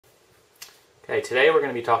Okay, today we're going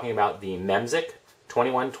to be talking about the Memsic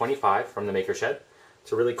 2125 from the Maker Shed.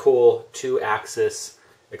 It's a really cool 2-axis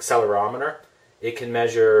accelerometer. It can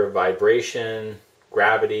measure vibration,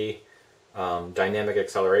 gravity, dynamic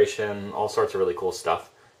acceleration, all sorts of really cool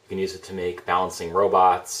stuff. You can use it to make balancing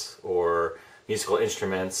robots or musical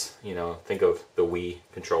instruments. You know, think of the Wii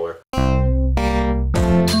controller.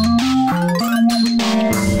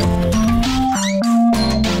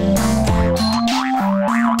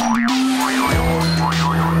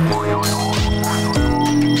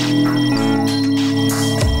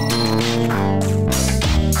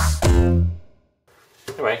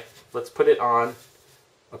 Anyway, let's put it on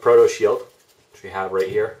a Protoshield, which we have right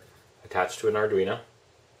here, attached to an Arduino.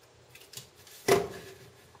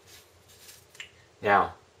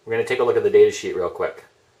 Now, we're going to take a look at the datasheet real quick.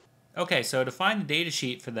 Okay, so to find the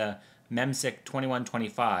datasheet for the Memsic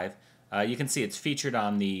 2125, you can see it's featured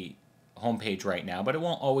on the homepage right now, but it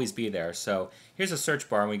won't always be there. So here's a search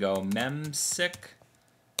bar, and we go Memsic,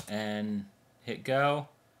 and hit go.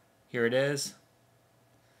 Here it is.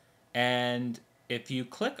 And if you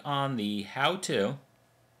click on the how-to,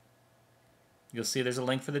 you'll see there's a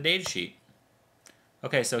link for the datasheet.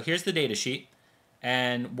 Okay, so here's the datasheet.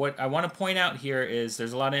 And what I want to point out here is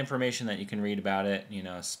there's a lot of information that you can read about it, you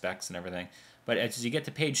know, specs and everything. But as you get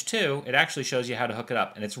to page 2, it actually shows you how to hook it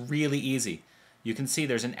up, and it's really easy. You can see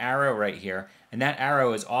there's an arrow right here, and that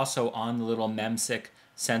arrow is also on the little Memsic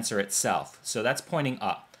sensor itself. So that's pointing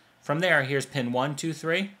up. From there, here's pin 1, 2,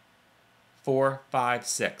 3, 4, 5,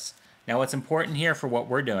 6. Now what's important here for what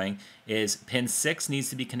we're doing is pin 6 needs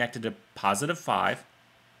to be connected to positive 5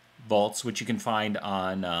 volts, which you can find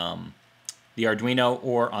on the Arduino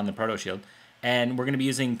or on the Protoshield. And we're going to be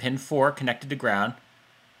using pin 4 connected to ground.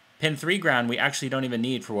 Pin 3 ground we actually don't even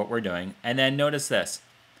need for what we're doing. And then notice this.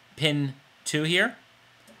 Pin 2 here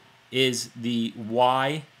is the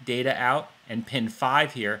Y data out, and pin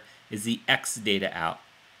 5 here is the X data out.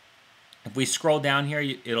 If we scroll down here,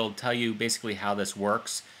 it'll tell you basically how this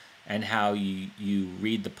works and how you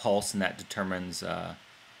read the pulse, and that determines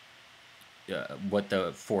what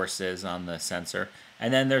the force is on the sensor.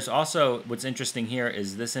 And then there's also, what's interesting here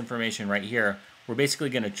is this information right here. We're basically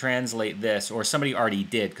going to translate this, or somebody already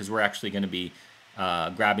did, because we're actually going to be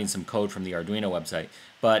grabbing some code from the Arduino website.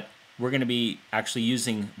 But we're going to be actually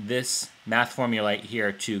using this math formula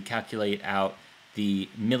here to calculate out the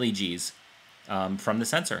millig's from the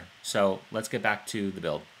sensor. So let's get back to the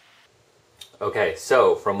build. Okay,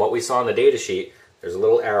 so from what we saw in the datasheet, there's a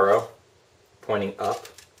little arrow pointing up,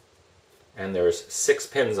 and there's 6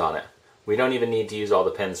 pins on it. We don't even need to use all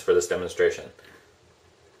the pins for this demonstration.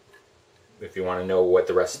 If you want to know what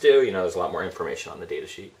the rest do, you know, there's a lot more information on the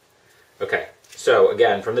datasheet. Okay, so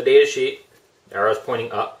again, from the datasheet, the arrow's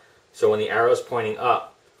pointing up. So when the arrow's pointing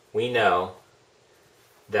up, we know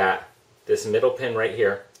that this middle pin right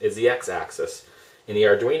here is the x-axis. In the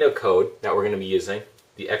Arduino code that we're going to be using,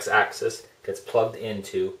 the x-axis gets plugged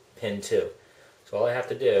into pin 2. So all I have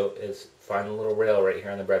to do is find a little rail right here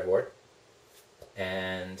on the breadboard,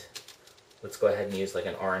 and let's go ahead and use like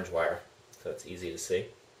an orange wire so it's easy to see.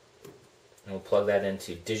 And we'll plug that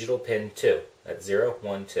into digital pin 2. That's 0,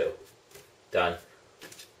 1, 2. Done.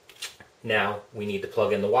 Now we need to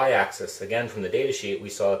plug in the y-axis. Again, from the datasheet, we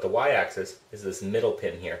saw that the y-axis is this middle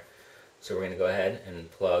pin here. So we're going to go ahead and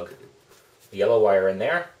plug the yellow wire in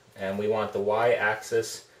there, and we want the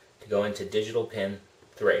y-axis to go into digital pin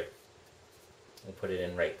 3. We'll put it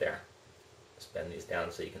in right there. Let's bend these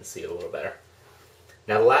down so you can see it a little better.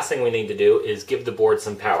 Now the last thing we need to do is give the board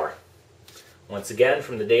some power. Once again,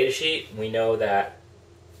 from the datasheet, we know that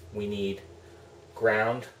we need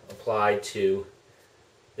ground applied to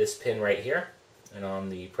this pin right here, and on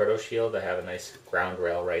the Protoshield I have a nice ground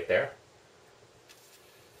rail right there.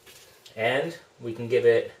 And we can give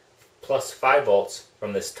it plus 5 volts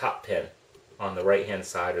from this top pin on the right hand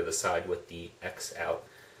side, or the side with the X out.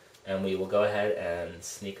 And we will go ahead and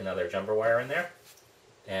sneak another jumper wire in there,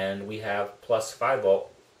 and we have plus 5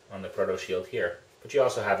 volt on the Protoshield here. But you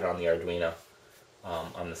also have it on the Arduino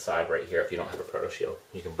on the side right here if you don't have a Protoshield.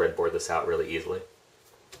 You can breadboard this out really easily.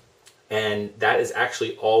 And that is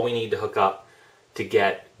actually all we need to hook up to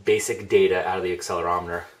get basic data out of the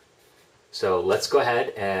accelerometer. So let's go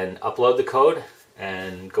ahead and upload the code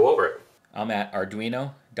and go over it. I'm at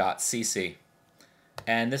arduino.cc.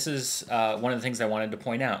 And this is one of the things I wanted to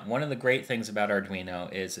point out. One of the great things about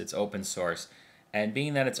Arduino is it's open source. And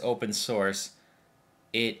being that it's open source,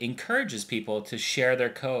 it encourages people to share their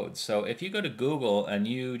code. So if you go to Google and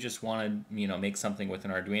you just want to, make something with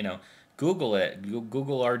an Arduino, Google it.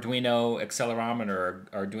 Google Arduino Accelerometer or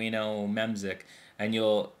Arduino Memsic, and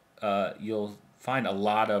you'll find a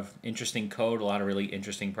lot of interesting code, a lot of really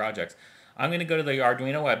interesting projects. I'm going to go to the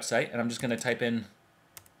Arduino website, and I'm just going to type in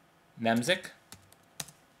Memsic.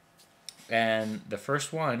 And the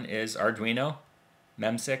first one is Arduino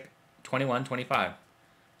Memsic 2125.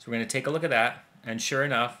 So we're going to take a look at that, and sure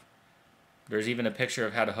enough, there's even a picture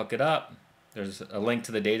of how to hook it up. There's a link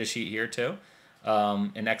to the datasheet here too,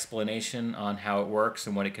 an explanation on how it works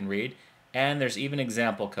and what it can read, and there's even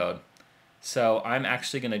example code. So I'm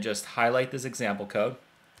actually going to just highlight this example code.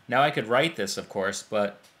 Now I could write this, of course,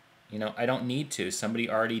 but I don't need to. Somebody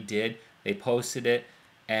already did. They posted it,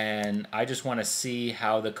 and I just want to see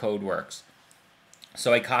how the code works.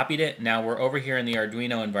 So I copied it. Now we're over here in the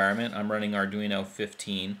Arduino environment. I'm running Arduino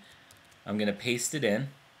 15. I'm going to paste it in,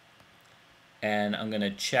 and I'm going to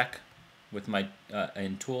check with my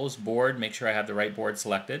in Tools board, make sure I have the right board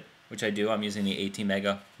selected, which I do. I'm using the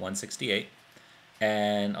ATmega 168.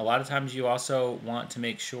 And a lot of times you also want to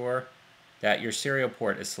make sure that your serial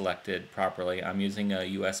port is selected properly. I'm using a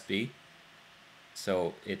USB,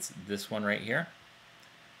 so it's this one right here.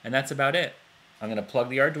 And that's about it. I'm going to plug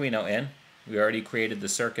the Arduino in. We already created the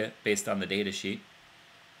circuit based on the data sheet.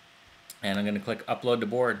 And I'm going to click Upload to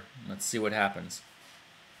Board. Let's see what happens.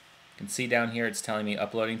 You can see down here it's telling me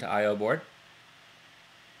uploading to I/O board.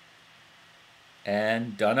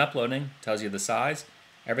 And done uploading. Tells you the size.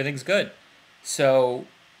 Everything's good. So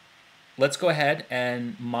let's go ahead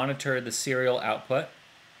and monitor the serial output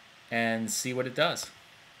and see what it does.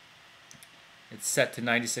 It's set to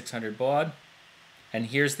 9600 baud. And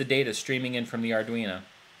here's the data streaming in from the Arduino.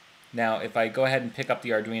 Now if I go ahead and pick up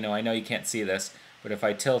the Arduino, I know you can't see this, but if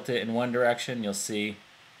I tilt it in one direction, you'll see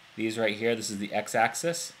these right here. This is the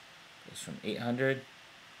x-axis. Goes from 800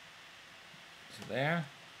 to there.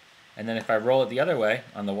 And then if I roll it the other way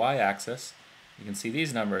on the y-axis, you can see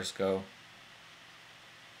these numbers go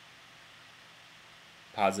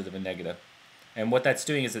positive and negative. And what that's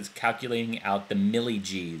doing is it's calculating out the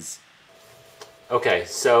milli-Gs. Okay,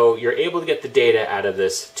 so you're able to get the data out of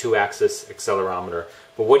this 2-axis accelerometer,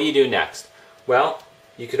 but what do you do next? Well,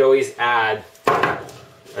 you could always add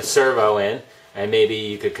a servo in, and maybe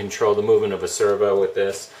you could control the movement of a servo with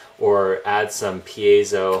this, or add some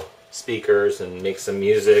piezo speakers and make some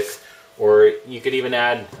music, or you could even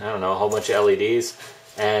add, I don't know, a whole bunch of LEDs,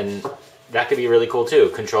 and that could be really cool too.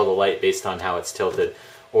 Control the light based on how it's tilted,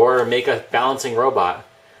 or make a balancing robot.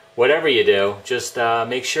 Whatever you do, just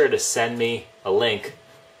make sure to send me a link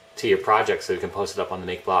to your project so we can post it up on the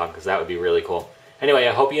Make blog, because that would be really cool. Anyway,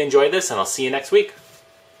 I hope you enjoyed this, and I'll see you next week.